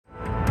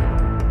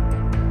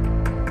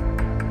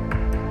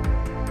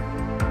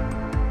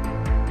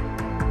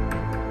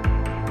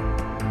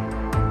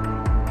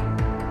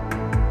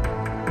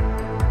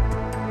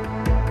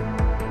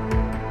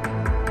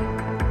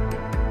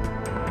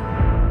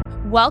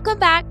Welcome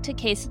back to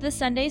Case of the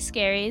Sunday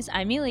Scaries.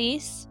 I'm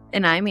Elise.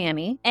 And I'm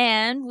Annie.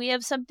 And we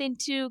have something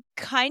to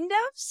kind of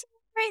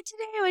celebrate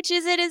today, which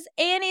is it is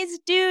Annie's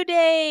due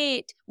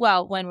date.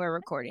 Well, when we're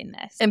recording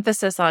this.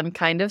 Emphasis on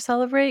kind of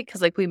celebrate,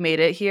 because we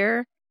made it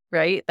here,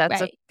 right?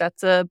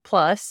 That's a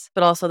plus.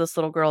 But also this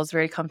little girl is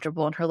very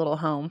comfortable in her little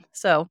home.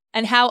 So.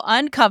 And how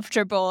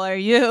uncomfortable are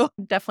you?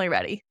 Definitely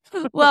ready.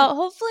 Well,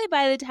 hopefully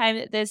by the time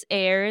that this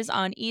airs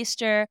on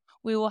Easter,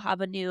 we will have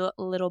a new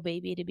little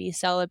baby to be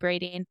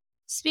celebrating.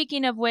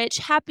 Speaking of which,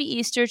 happy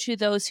Easter to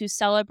those who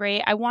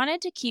celebrate. I wanted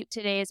to keep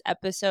today's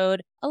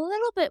episode a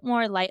little bit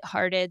more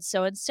lighthearted,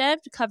 so instead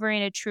of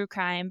covering a true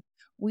crime,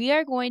 we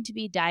are going to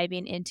be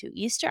diving into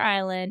Easter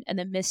Island and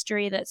the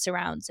mystery that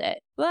surrounds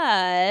it.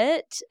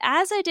 But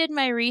as I did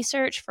my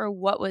research for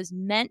what was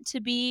meant to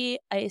be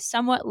a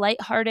somewhat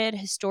lighthearted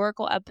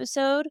historical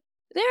episode,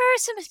 there are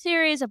some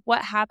theories of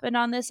what happened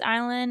on this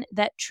island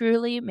that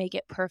truly make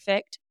it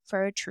perfect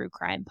for a true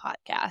crime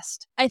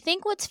podcast. I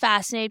think what's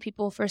fascinated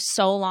people for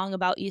so long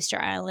about Easter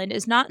Island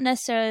is not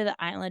necessarily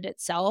the island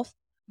itself,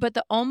 but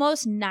the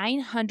almost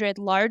 900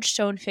 large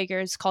stone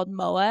figures called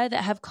moa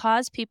that have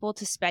caused people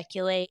to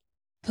speculate,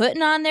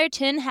 putting on their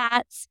tin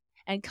hats,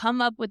 and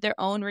come up with their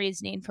own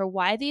reasoning for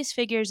why these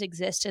figures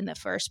exist in the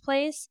first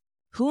place,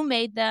 who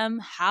made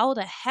them, how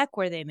the heck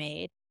were they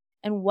made,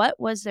 and what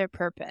was their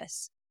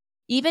purpose.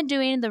 Even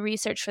doing the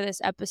research for this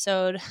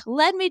episode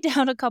led me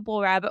down a couple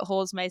rabbit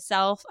holes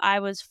myself. I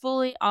was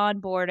fully on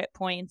board at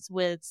points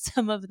with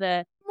some of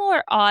the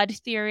more odd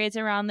theories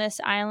around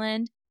this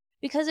island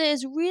because it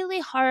is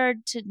really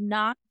hard to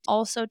not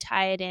also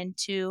tie it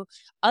into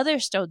other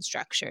stone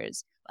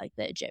structures like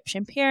the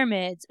Egyptian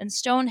pyramids and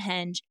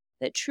Stonehenge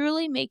that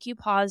truly make you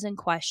pause and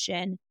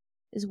question,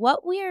 is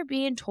what we are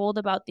being told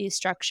about these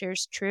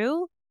structures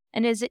true?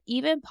 And is it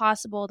even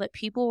possible that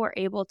people were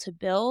able to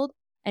build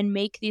and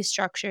make these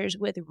structures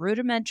with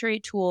rudimentary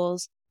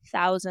tools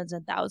thousands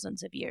and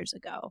thousands of years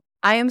ago?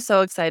 I am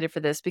so excited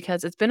for this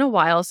because it's been a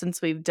while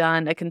since we've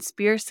done a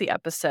conspiracy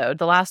episode.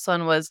 The last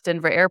one was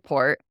Denver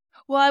Airport.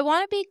 Well, I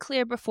want to be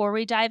clear before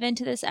we dive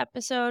into this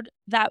episode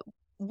that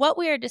what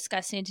we are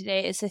discussing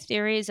today is the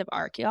theories of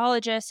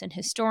archaeologists and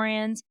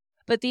historians,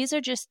 but these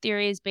are just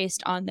theories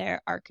based on their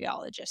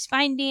archaeologist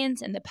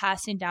findings and the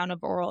passing down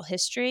of oral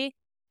history.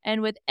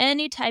 And with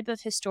any type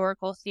of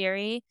historical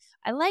theory,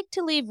 I like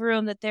to leave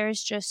room that there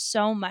is just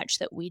so much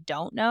that we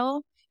don't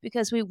know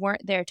because we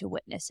weren't there to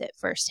witness it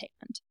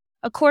firsthand.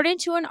 According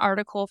to an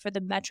article for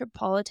the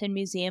Metropolitan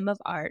Museum of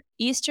Art,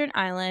 Eastern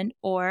Island,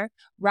 or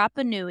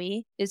Rapa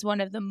Nui, is one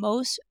of the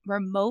most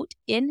remote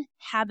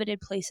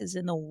inhabited places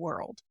in the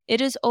world. It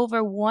is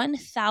over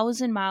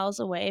 1,000 miles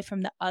away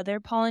from the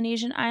other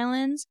Polynesian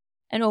islands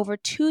and over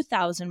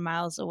 2,000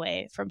 miles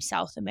away from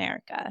South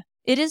America.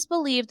 It is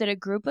believed that a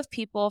group of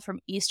people from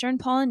eastern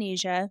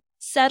Polynesia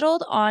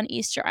settled on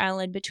Easter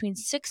Island between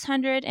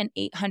 600 and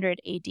 800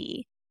 AD,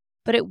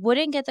 but it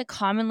wouldn't get the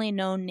commonly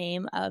known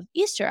name of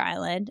Easter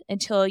Island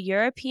until a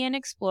European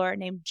explorer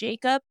named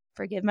Jacob,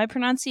 forgive my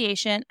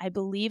pronunciation, I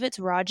believe it's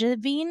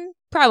Rajavine?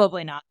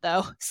 Probably not,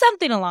 though.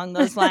 Something along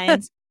those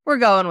lines. We're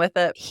going with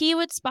it. He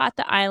would spot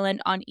the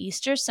island on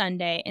Easter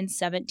Sunday in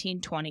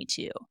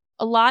 1722.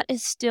 A lot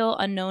is still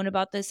unknown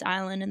about this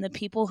island and the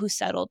people who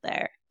settled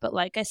there. But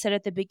like I said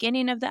at the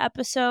beginning of the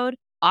episode,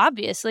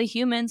 obviously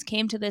humans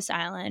came to this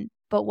island,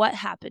 but what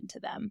happened to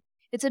them?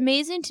 It's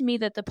amazing to me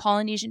that the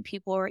Polynesian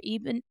people were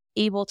even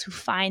able to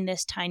find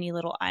this tiny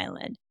little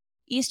island.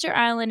 Easter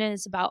Island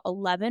is about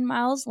 11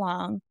 miles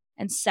long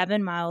and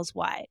 7 miles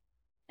wide.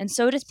 And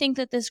so to think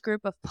that this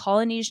group of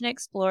Polynesian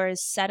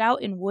explorers set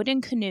out in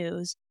wooden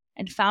canoes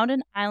and found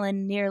an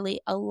island nearly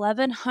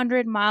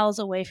 1,100 miles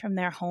away from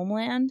their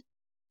homeland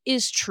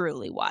is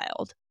truly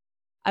wild.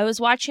 I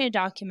was watching a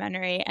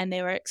documentary and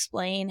they were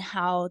explaining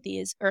how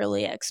these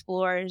early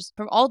explorers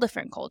from all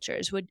different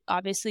cultures would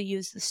obviously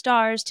use the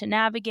stars to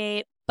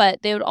navigate,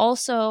 but they would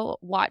also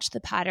watch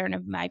the pattern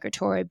of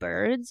migratory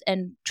birds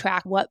and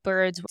track what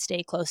birds would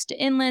stay close to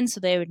inland. So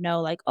they would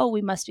know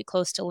we must be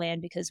close to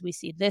land because we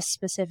see this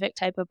specific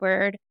type of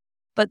bird.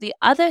 But the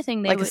other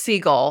thing a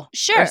seagull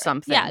or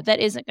something. Yeah,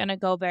 that isn't going to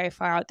go very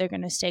far out. They're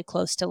going to stay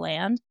close to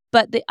land.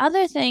 But the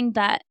other thing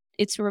that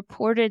it's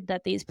reported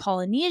that these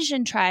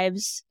Polynesian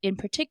tribes in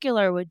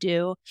particular would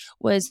do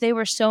was they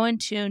were so in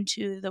tune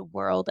to the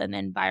world and the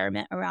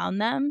environment around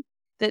them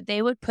that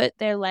they would put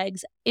their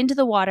legs into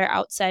the water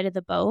outside of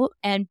the boat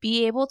and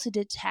be able to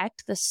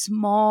detect the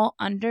small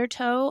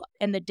undertow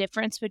and the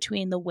difference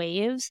between the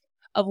waves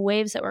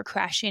that were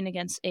crashing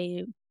against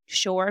a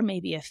shore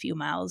maybe a few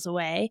miles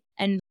away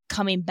and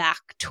coming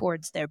back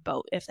towards their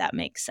boat, if that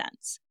makes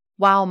sense.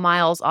 Wow,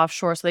 miles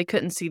offshore, so they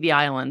couldn't see the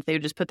island. They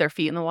would just put their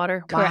feet in the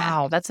water? Correct.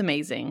 Wow, that's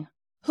amazing.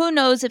 Who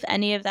knows if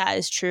any of that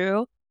is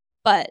true,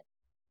 but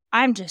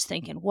I'm just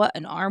thinking, what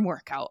an arm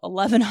workout.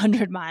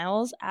 1,100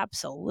 miles?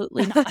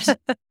 Absolutely not.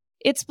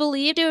 It's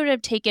believed it would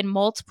have taken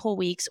multiple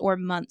weeks or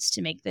months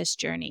to make this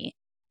journey.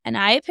 And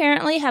I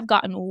apparently have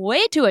gotten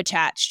way too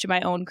attached to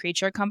my own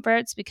creature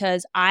comforts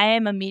because I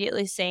am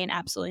immediately saying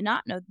absolutely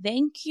not. No,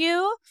 thank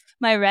you.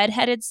 My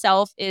redheaded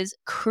self is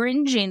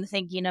cringing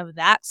thinking of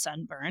that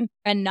sunburn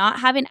and not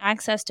having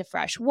access to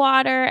fresh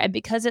water. And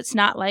because it's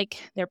not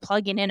like they're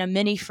plugging in a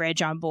mini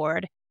fridge on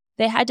board,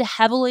 they had to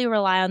heavily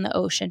rely on the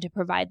ocean to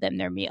provide them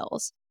their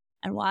meals.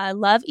 And while I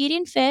love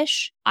eating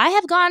fish, I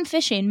have gone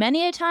fishing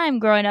many a time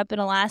growing up in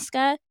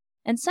Alaska.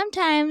 And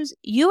sometimes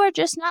you are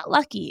just not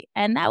lucky,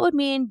 and that would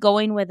mean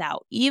going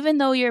without, even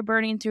though you're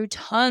burning through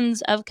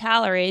tons of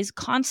calories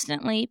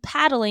constantly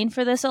paddling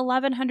for this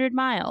 1,100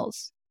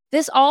 miles.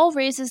 This all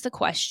raises the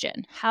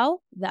question, how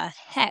the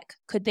heck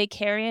could they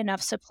carry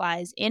enough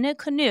supplies in a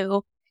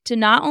canoe to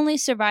not only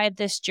survive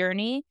this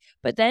journey,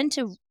 but then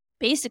to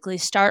basically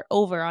start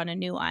over on a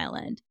new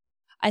island?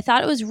 I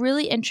thought it was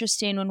really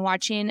interesting when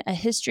watching a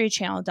History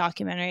Channel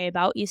documentary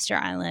about Easter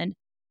Island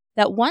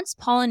that once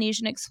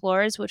Polynesian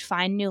explorers would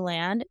find new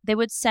land, they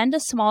would send a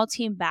small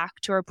team back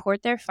to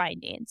report their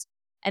findings,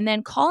 and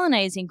then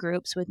colonizing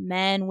groups with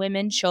men,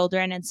 women,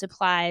 children, and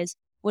supplies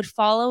would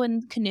follow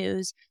in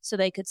canoes so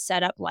they could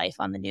set up life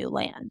on the new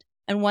land.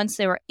 And once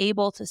they were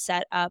able to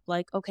set up,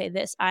 like, okay,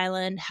 this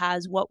island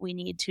has what we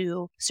need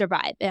to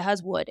survive. It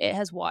has wood, it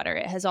has water,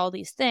 it has all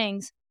these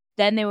things.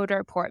 Then they would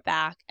report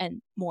back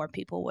and more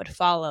people would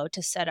follow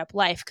to set up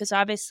life. Because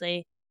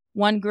obviously,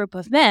 one group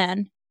of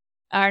men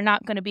are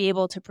not going to be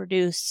able to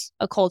produce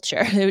a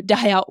culture. They would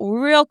die out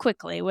real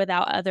quickly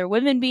without other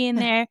women being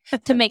there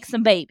to make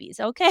some babies,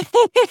 okay?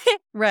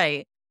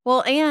 Right.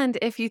 Well, and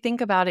if you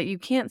think about it, you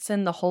can't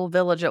send the whole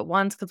village at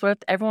once because what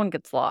if everyone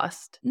gets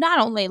lost? Not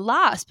only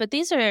lost, but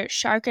these are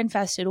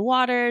shark-infested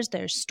waters.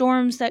 There's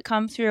storms that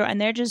come through,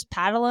 and they're just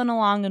paddling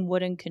along in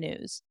wooden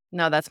canoes.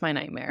 No, that's my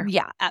nightmare.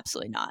 Yeah,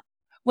 absolutely not.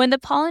 When the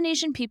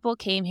Polynesian people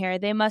came here,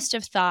 they must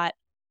have thought,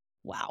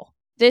 wow,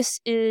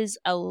 this is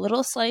a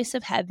little slice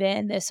of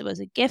heaven. This was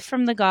a gift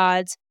from the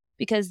gods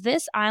because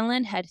this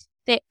island had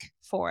thick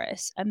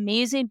forests,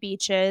 amazing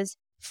beaches,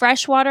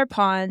 freshwater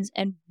ponds,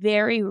 and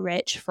very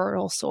rich,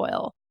 fertile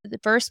soil. The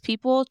first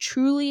people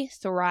truly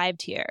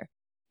thrived here,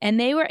 and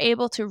they were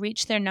able to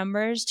reach their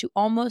numbers to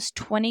almost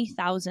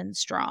 20,000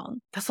 strong.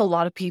 That's a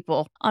lot of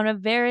people. On a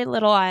very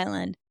little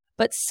island.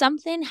 But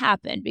something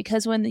happened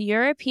because when the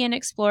European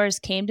explorers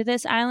came to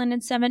this island in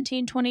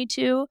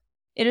 1722,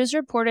 it is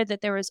reported that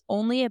there was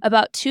only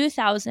about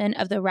 2,000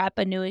 of the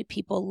Rapa Nui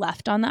people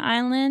left on the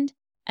island,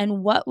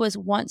 and what was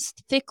once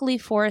thickly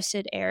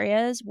forested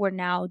areas were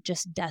now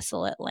just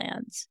desolate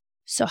lands.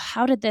 So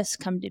how did this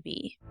come to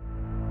be?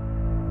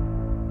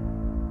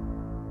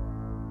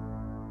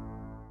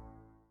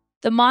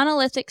 The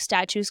monolithic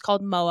statues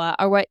called moa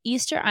are what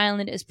Easter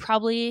Island is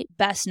probably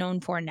best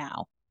known for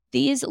now.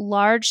 These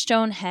large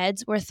stone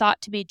heads were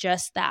thought to be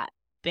just that,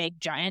 big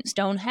giant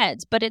stone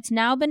heads, but it's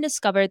now been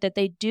discovered that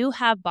they do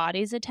have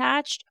bodies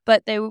attached,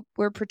 but they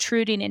were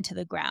protruding into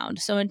the ground.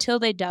 So until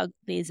they dug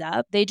these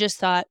up, they just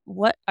thought,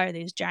 what are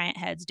these giant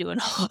heads doing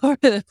all over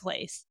the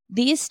place?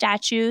 These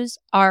statues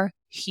are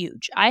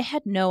huge. I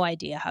had no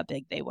idea how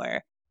big they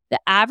were. The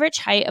average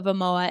height of a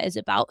moa is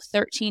about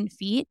 13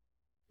 feet.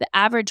 The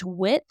average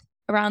width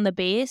around the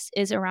base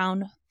is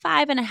around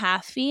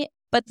 5.5 feet.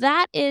 But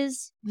that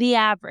is the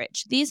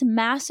average. These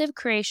massive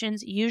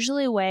creations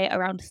usually weigh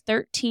around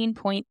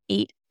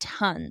 13.8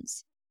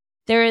 tons.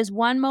 There is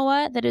one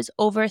moa that is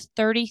over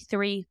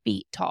 33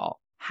 feet tall.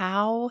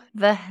 How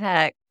the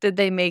heck did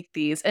they make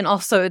these? And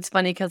also, it's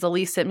funny because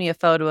Elise sent me a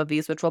photo of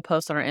these, which we'll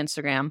post on our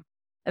Instagram.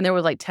 And there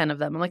were like 10 of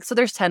them. I'm like, so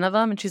there's 10 of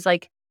them? And she's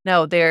like,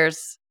 no,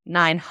 there's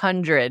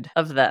 900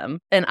 of them.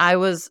 And I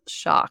was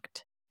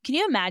shocked. Can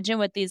you imagine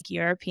what these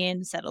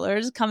European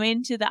settlers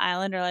coming to the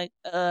island are like,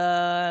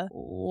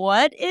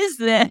 what is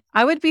this?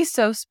 I would be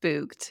so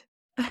spooked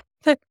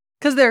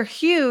because they're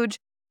huge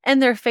and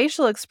their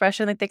facial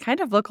expression, like they kind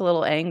of look a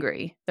little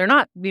angry. They're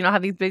not,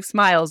 have these big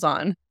smiles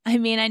on. I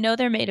mean, I know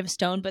they're made of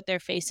stone, but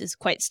their face is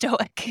quite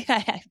stoic.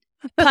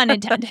 Pun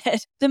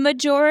intended. The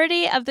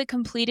majority of the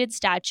completed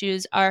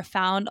statues are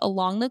found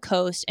along the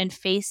coast and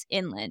face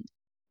inland,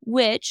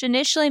 which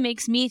initially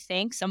makes me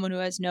think, someone who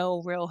has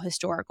no real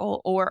historical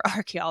or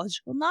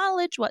archaeological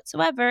knowledge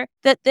whatsoever,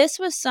 that this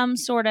was some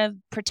sort of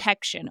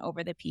protection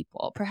over the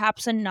people,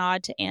 perhaps a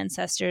nod to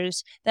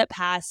ancestors that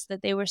passed,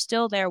 that they were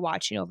still there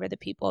watching over the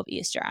people of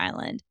Easter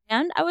Island.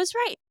 And I was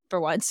right, for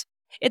once.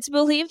 It's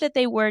believed that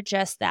they were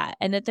just that,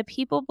 and that the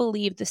people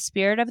believed the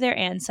spirit of their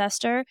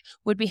ancestor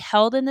would be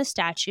held in the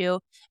statue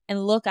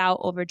and look out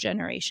over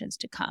generations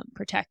to come,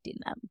 protecting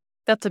them.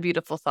 That's a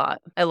beautiful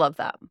thought. I love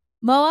that.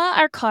 Moa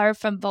are carved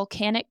from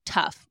volcanic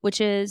tuff, which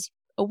is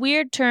a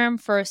weird term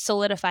for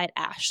solidified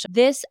ash.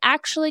 This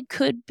actually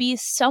could be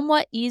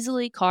somewhat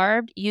easily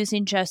carved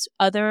using just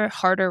other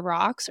harder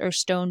rocks or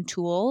stone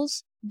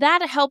tools.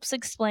 That helps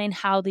explain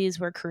how these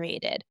were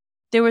created.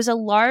 There was a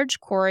large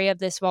quarry of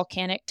this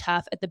volcanic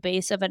tuff at the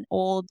base of an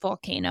old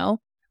volcano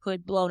who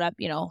had blown up,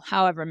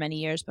 however many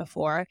years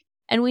before.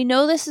 And we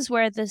know this is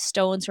where the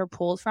stones were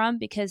pulled from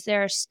because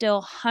there are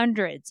still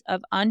hundreds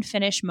of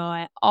unfinished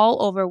moa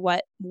all over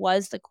what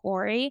was the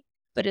quarry,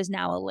 but is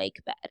now a lake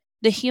bed.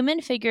 The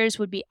human figures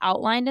would be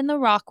outlined in the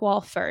rock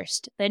wall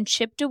first, then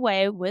chipped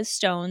away with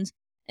stones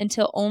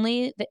until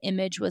only the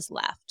image was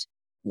left.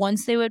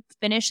 Once they would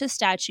finish the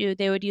statue,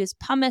 they would use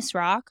pumice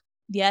rock,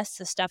 yes,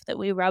 the stuff that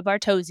we rub our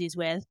toesies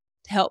with,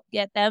 to help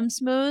get them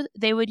smooth.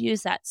 They would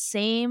use that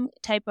same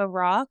type of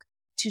rock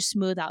to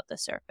smooth out the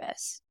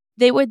surface.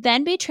 They would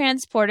then be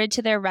transported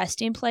to their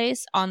resting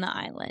place on the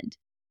island.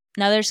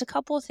 Now, there's a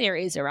couple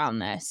theories around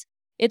this.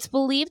 It's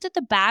believed that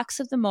the backs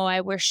of the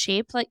moai were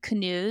shaped like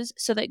canoes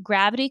so that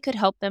gravity could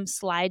help them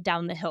slide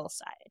down the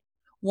hillside.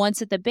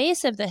 Once at the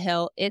base of the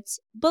hill, it's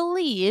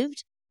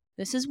believed,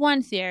 this is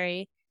one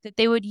theory, that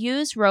they would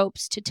use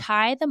ropes to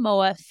tie the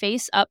moa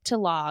face up to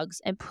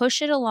logs and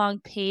push it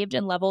along paved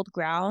and leveled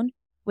ground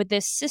with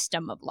this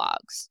system of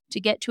logs to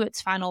get to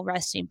its final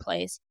resting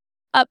place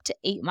up to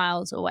 8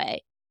 miles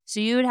away. So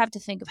you would have to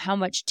think of how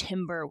much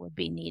timber would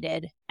be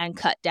needed and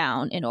cut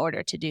down in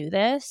order to do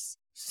this.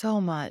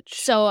 So much.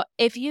 So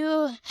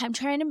I'm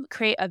trying to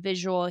create a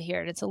visual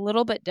here, and it's a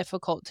little bit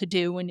difficult to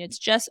do when it's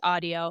just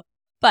audio.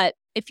 But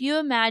if you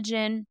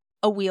imagine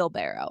a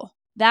wheelbarrow,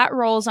 that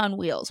rolls on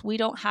wheels. We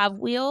don't have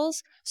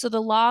wheels, so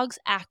the logs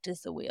act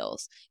as the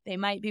wheels. They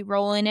might be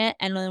rolling it,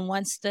 and then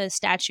once the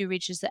statue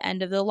reaches the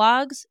end of the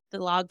logs, the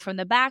log from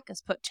the back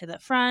is put to the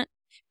front,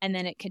 and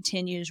then it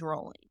continues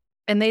rolling.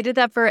 And they did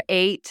that for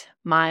 8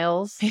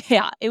 miles.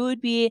 Yeah, it would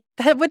be...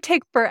 That would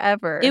take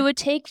forever. It would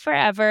take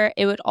forever.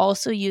 It would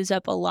also use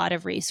up a lot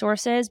of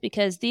resources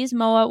because these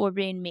moa were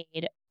being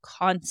made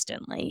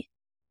constantly.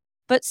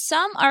 But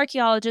some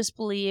archaeologists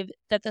believe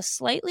that the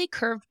slightly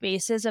curved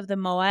bases of the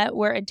moa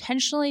were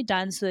intentionally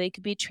done so they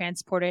could be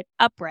transported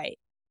upright.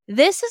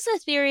 This is a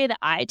theory that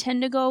I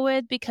tend to go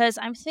with because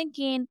I'm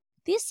thinking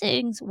these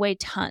things weigh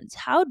tons.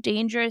 How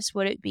dangerous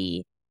would it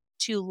be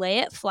to lay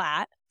it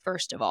flat,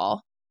 first of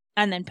all,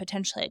 and then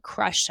potentially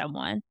crush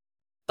someone?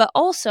 But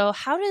also,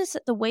 how does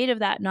the weight of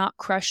that not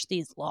crush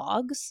these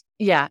logs?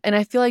 Yeah, and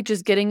I feel like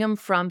just getting them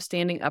from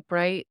standing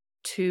upright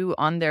to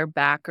on their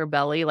back or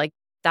belly, like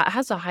that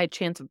has a high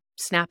chance of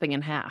snapping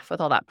in half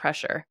with all that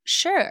pressure.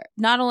 Sure.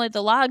 Not only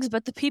the logs,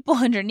 but the people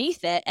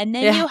underneath it. And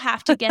then you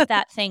have to get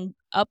that thing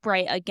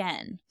upright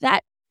again.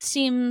 That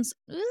seems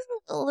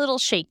a little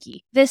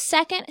shaky. The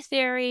second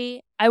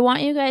theory, I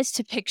want you guys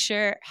to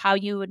picture how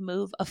you would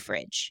move a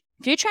fridge.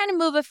 If you're trying to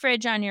move a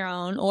fridge on your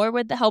own or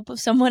with the help of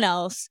someone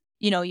else,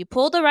 you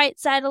pull the right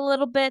side a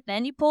little bit,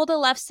 then you pull the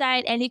left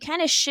side, and you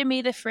kind of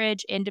shimmy the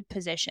fridge into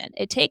position.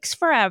 It takes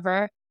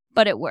forever,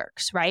 but it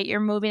works, right?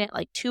 You're moving it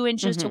like 2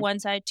 inches to one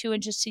side, 2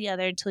 inches to the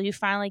other until you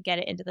finally get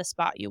it into the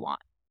spot you want.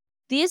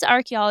 These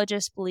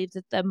archaeologists believe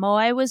that the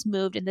moai was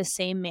moved in the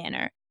same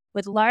manner,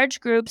 with large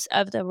groups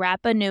of the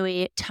Rapa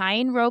Nui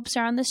tying ropes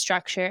around the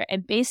structure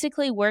and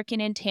basically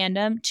working in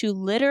tandem to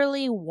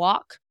literally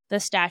walk the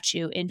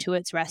statue into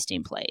its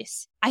resting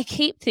place. I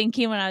keep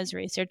thinking when I was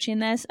researching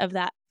this of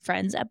that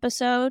Friends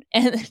episode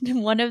and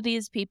one of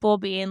these people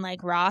being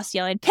like Ross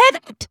yelling,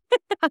 "Pivot!"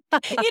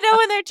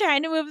 When they're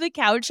trying to move the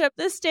couch up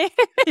the stairs.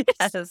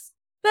 Yes.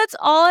 That's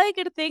all I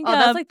could think of.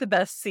 That's like the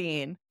best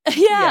scene. Yeah,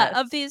 yes.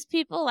 Of these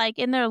people like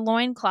in their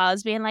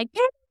loincloths being like,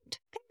 "Pivot!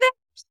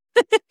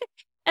 Pivot!"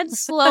 and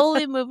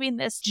slowly moving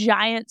this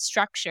giant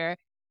structure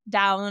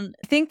down.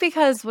 I think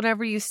because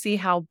whenever you see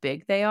how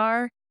big they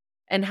are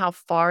and how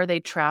far they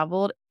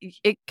traveled,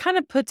 it kind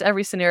of puts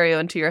every scenario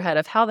into your head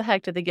of how the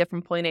heck did they get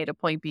from point A to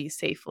point B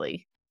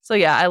safely. So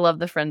yeah, I love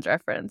the Friends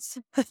reference.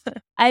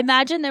 I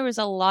imagine there was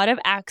a lot of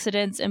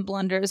accidents and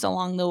blunders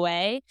along the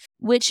way,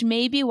 which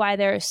may be why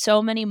there are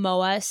so many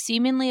moa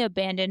seemingly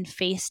abandoned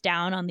face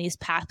down on these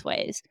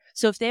pathways.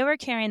 So if they were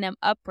carrying them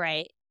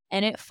upright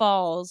and it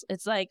falls,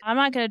 it's like, I'm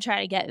not going to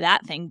try to get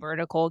that thing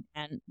vertical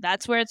again.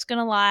 That's where it's going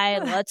to lie.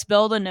 Let's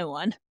build a new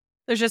one.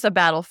 There's just a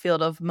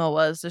battlefield of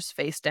moas just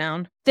face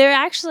down. There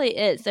actually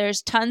is.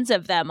 There's tons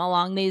of them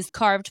along these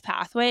carved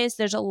pathways.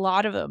 There's a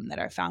lot of them that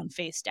are found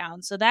face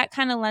down. So that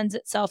kind of lends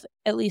itself,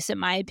 at least in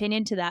my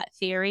opinion, to that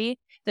theory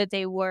that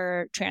they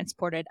were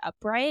transported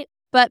upright.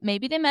 But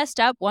maybe they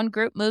messed up. One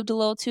group moved a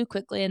little too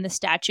quickly and the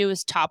statue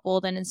was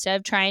toppled. And instead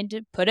of trying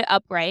to put it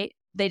upright,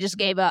 they just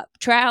gave up.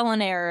 Trial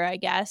and error, I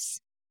guess.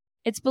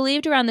 It's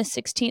believed around the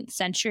 16th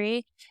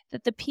century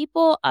that the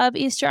people of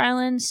Easter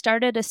Island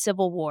started a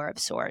civil war of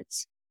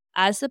sorts.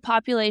 As the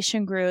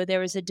population grew, there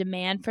was a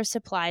demand for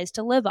supplies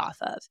to live off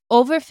of.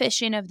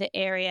 Overfishing of the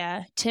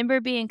area, timber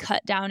being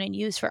cut down and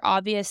used for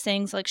obvious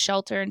things like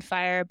shelter and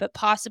fire, but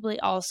possibly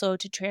also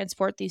to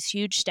transport these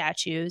huge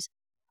statues,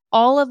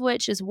 all of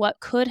which is what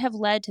could have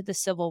led to the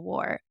Civil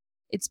War.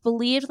 It's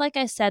believed, like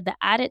I said, that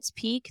at its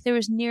peak, there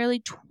was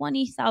nearly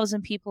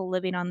 20,000 people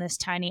living on this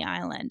tiny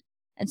island.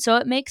 And so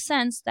it makes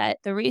sense that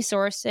the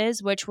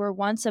resources, which were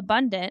once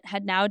abundant,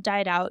 had now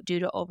died out due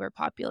to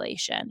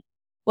overpopulation.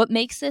 What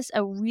makes this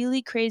a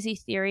really crazy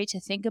theory to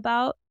think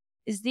about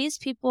is these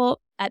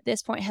people at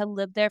this point had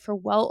lived there for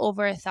well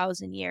over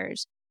 1,000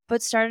 years,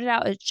 but started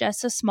out as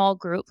just a small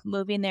group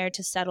moving there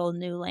to settle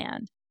new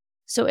land.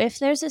 So if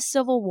there's a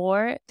civil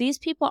war, these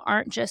people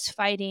aren't just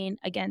fighting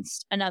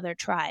against another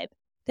tribe.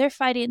 They're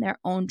fighting their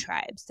own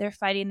tribes. They're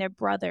fighting their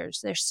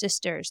brothers, their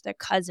sisters, their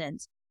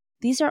cousins.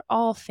 These are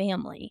all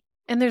family.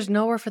 And there's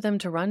nowhere for them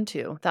to run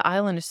to. The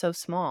island is so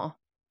small.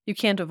 You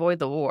can't avoid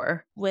the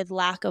war. With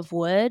lack of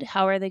wood,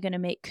 how are they going to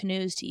make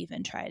canoes to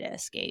even try to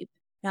escape?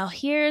 Now,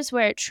 here's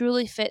where it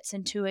truly fits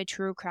into a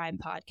true crime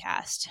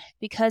podcast,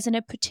 because in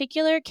a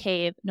particular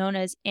cave known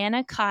as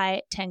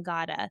Anakai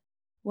Tangata,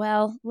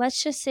 well,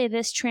 let's just say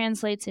this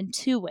translates in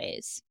two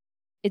ways.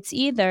 It's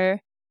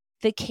either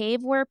the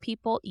cave where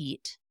people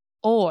eat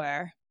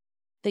or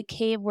the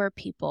cave where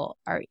people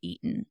are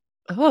eaten.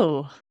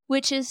 Oh.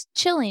 Which is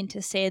chilling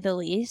to say the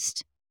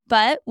least,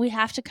 but we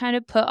have to kind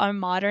of put our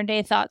modern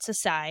day thoughts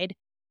aside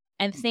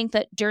and think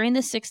that during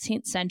the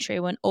 16th century,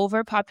 when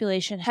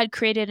overpopulation had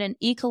created an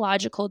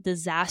ecological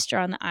disaster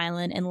on the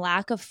island and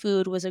lack of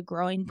food was a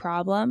growing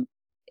problem,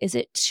 is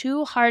it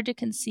too hard to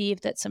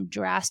conceive that some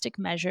drastic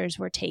measures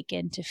were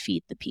taken to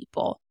feed the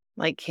people?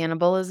 Like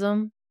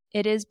cannibalism?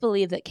 It is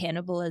believed that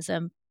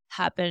cannibalism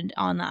happened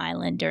on the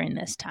island during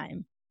this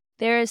time.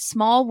 There is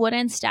small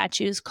wooden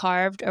statues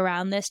carved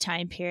around this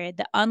time period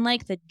that,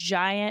 unlike the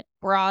giant,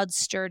 broad,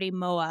 sturdy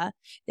moa,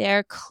 they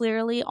are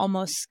clearly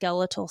almost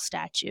skeletal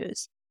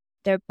statues.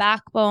 Their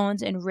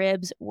backbones and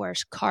ribs were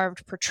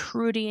carved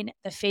protruding,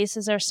 the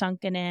faces are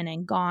sunken in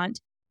and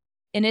gaunt,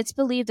 and it's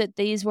believed that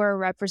these were a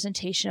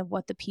representation of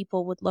what the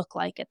people would look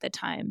like at the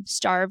time,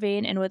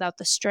 starving and without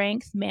the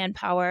strength,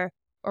 manpower,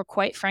 or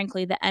quite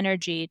frankly, the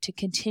energy to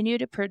continue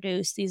to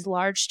produce these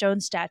large stone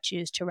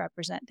statues to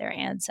represent their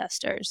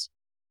ancestors.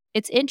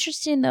 It's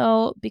interesting,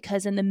 though,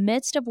 because in the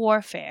midst of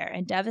warfare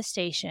and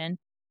devastation,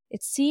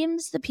 it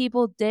seems the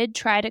people did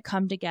try to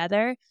come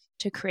together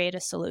to create a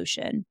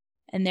solution.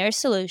 And their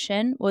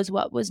solution was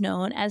what was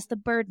known as the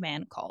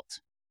Birdman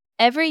cult.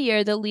 Every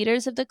year, the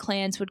leaders of the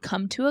clans would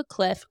come to a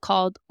cliff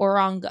called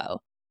Orongo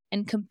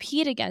and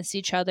compete against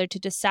each other to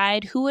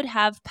decide who would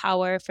have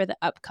power for the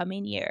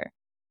upcoming year.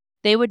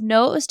 They would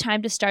know it was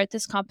time to start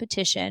this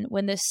competition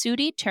when the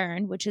sooty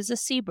tern, which is a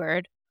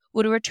seabird,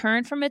 would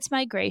return from its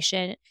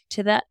migration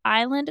to the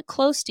island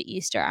close to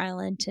Easter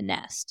Island to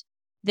nest.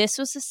 This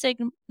was a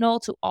signal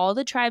to all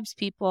the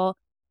tribespeople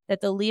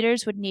that the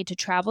leaders would need to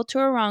travel to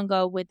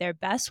Orongo with their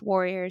best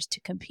warriors to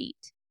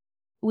compete.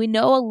 We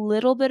know a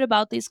little bit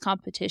about these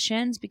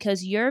competitions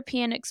because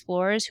European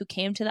explorers who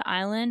came to the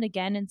island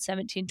again in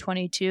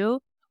 1722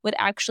 would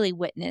actually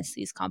witness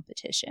these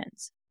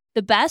competitions.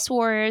 The best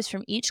warriors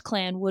from each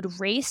clan would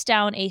race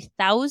down a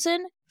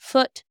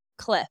 1,000-foot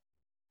cliff.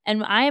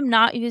 And I am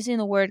not using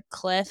the word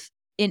cliff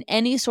in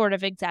any sort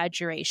of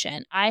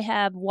exaggeration. I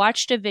have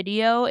watched a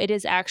video. It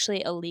is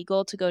actually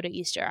illegal to go to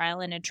Easter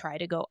Island and try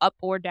to go up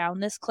or down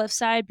this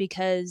cliffside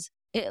because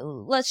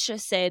let's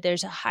just say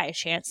there's a high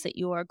chance that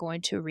you are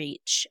going to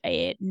reach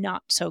a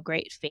not so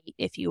great fate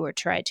if you were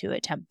to try to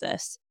attempt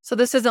this. So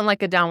this isn't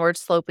like a downward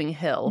sloping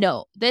hill.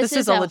 No, this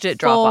is a legit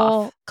drop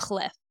off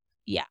cliff.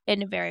 Yeah,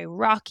 and very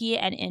rocky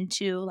and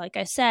into, like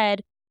I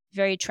said,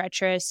 very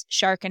treacherous,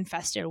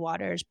 shark-infested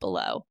waters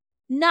below.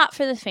 Not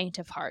for the faint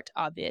of heart,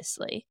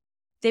 obviously.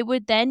 They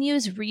would then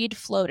use reed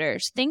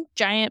floaters, think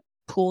giant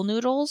pool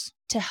noodles,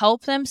 to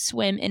help them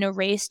swim in a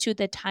race to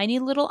the tiny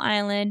little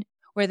island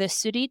where the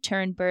sooty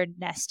tern bird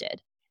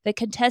nested. The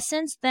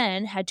contestants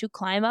then had to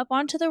climb up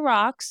onto the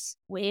rocks,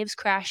 waves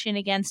crashing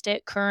against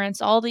it,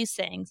 currents, all these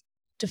things,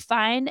 to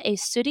find a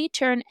sooty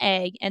tern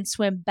egg and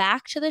swim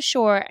back to the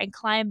shore and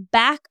climb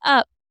back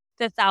up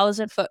the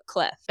 1,000-foot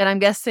cliff. And I'm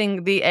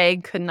guessing the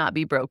egg could not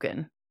be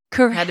broken.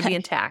 Correct. It had to be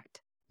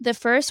intact. The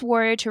first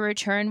warrior to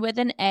return with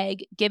an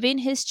egg, giving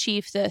his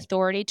chief the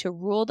authority to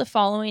rule the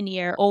following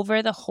year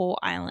over the whole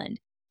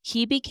island.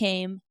 He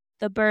became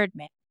the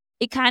Birdman.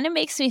 It kind of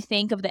makes me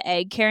think of the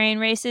egg carrying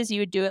races. You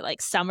would do it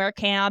like summer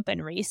camp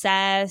and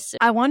recess.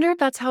 I wonder if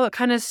that's how it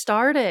kind of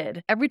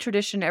started. Every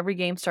tradition, every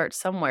game starts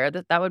somewhere.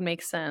 That would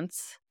make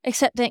sense.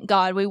 Except, thank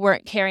God, we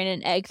weren't carrying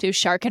an egg through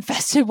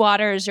shark-infested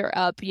waters or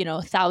up,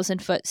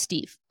 1,000-foot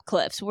steep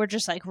cliffs. We're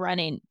just like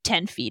running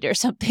 10 feet or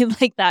something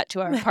like that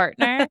to our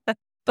partner.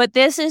 But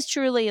this is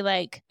truly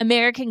like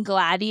American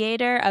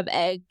Gladiator of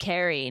egg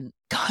carrying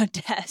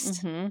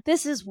contest. Mm-hmm.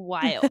 This is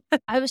wild.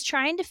 I was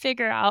trying to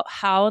figure out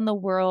how in the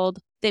world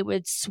they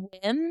would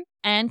swim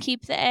and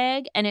keep the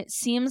egg, and it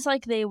seems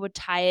like they would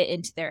tie it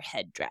into their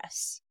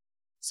headdress.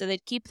 So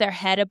they'd keep their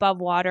head above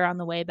water on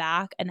the way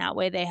back, and that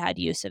way they had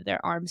use of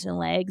their arms and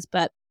legs.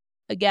 But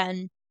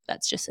again,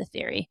 that's just a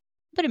theory,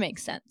 but it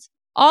makes sense.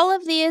 All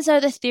of these are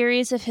the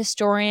theories of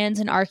historians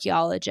and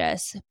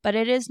archaeologists, but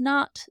it is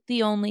not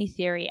the only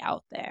theory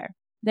out there.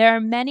 There are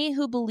many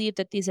who believe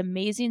that these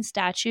amazing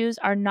statues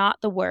are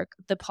not the work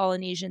of the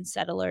Polynesian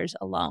settlers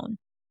alone,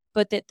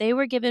 but that they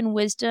were given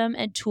wisdom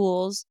and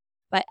tools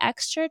by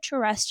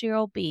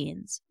extraterrestrial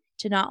beings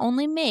to not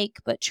only make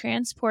but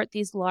transport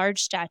these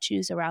large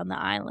statues around the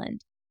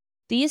island.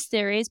 These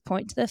theories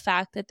point to the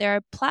fact that there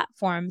are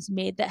platforms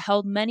made that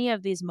held many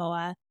of these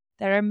moa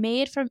that are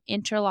made from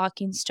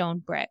interlocking stone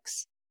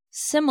bricks,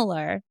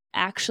 similar,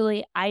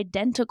 actually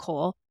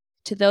identical,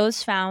 to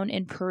those found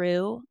in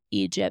Peru,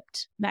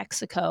 Egypt,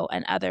 Mexico,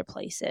 and other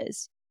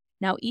places.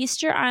 Now,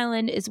 Easter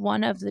Island is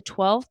one of the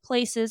 12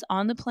 places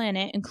on the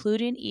planet,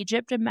 including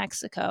Egypt and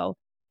Mexico,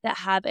 that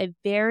have a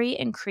very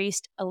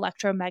increased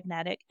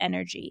electromagnetic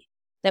energy.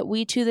 that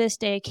we to this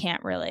day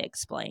can't really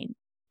explain.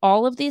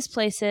 All of these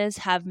places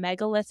have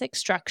megalithic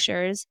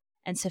structures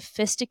and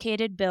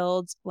sophisticated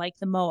builds like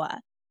the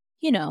Moa.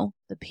 You know,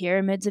 the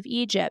pyramids of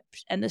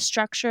Egypt and the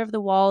structure of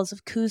the walls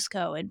of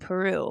Cusco in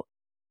Peru.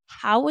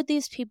 How would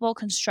these people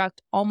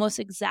construct almost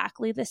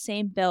exactly the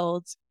same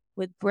builds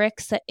with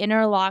bricks that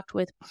interlocked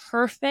with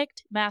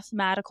perfect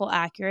mathematical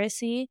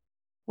accuracy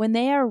when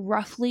they are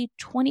roughly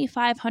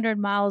 2,500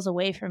 miles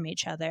away from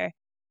each other?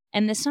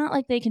 And it's not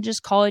like they can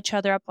just call each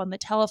other up on the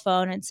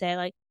telephone and say,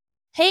 like,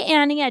 hey,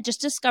 Annie, I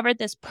just discovered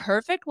this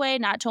perfect way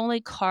not to only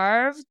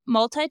carve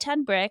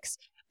multi-ton bricks,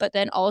 but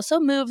then also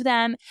move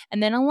them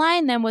and then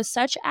align them with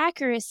such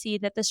accuracy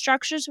that the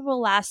structures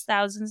will last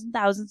thousands and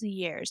thousands of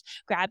years.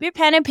 Grab your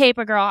pen and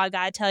paper, girl. I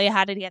got to tell you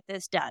how to get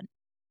this done.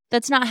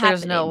 That's not happening.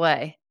 There's no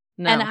way.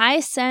 No. And I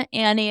sent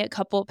Annie a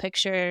couple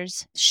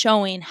pictures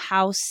showing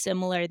how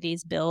similar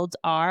these builds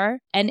are,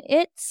 and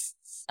it's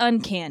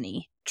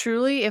uncanny.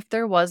 Truly, if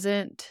there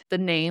wasn't the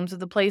names of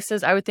the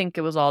places, I would think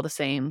it was all the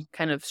same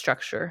kind of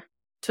structure.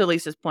 To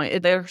Lisa's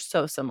point, they're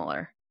so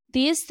similar.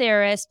 These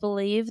theorists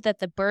believe that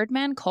the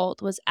Birdman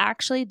cult was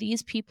actually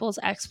these people's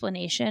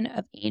explanation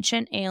of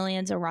ancient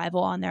aliens'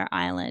 arrival on their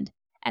island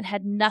and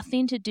had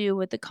nothing to do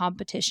with the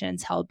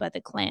competitions held by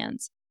the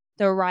clans.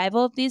 The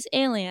arrival of these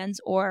aliens,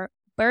 or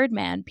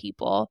Birdman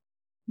people,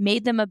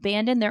 made them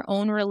abandon their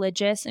own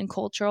religious and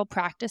cultural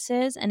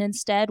practices and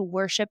instead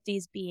worship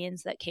these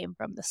beings that came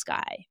from the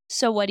sky.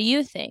 So what do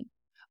you think?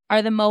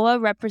 Are the Moa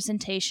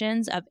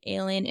representations of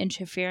alien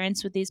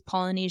interference with these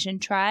Polynesian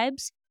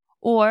tribes?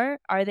 Or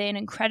are they an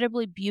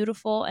incredibly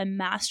beautiful and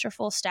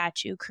masterful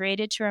statue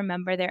created to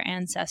remember their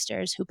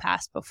ancestors who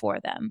passed before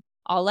them?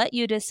 I'll let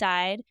you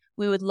decide.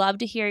 We would love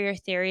to hear your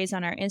theories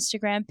on our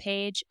Instagram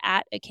page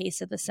at A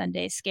Case of the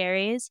Sunday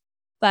Scaries.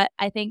 But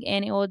I think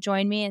Annie will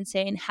join me in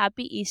saying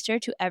Happy Easter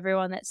to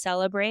everyone that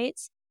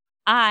celebrates.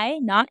 I,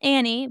 not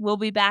Annie, will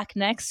be back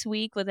next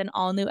week with an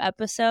all-new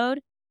episode.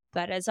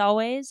 But as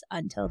always,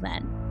 until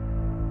then.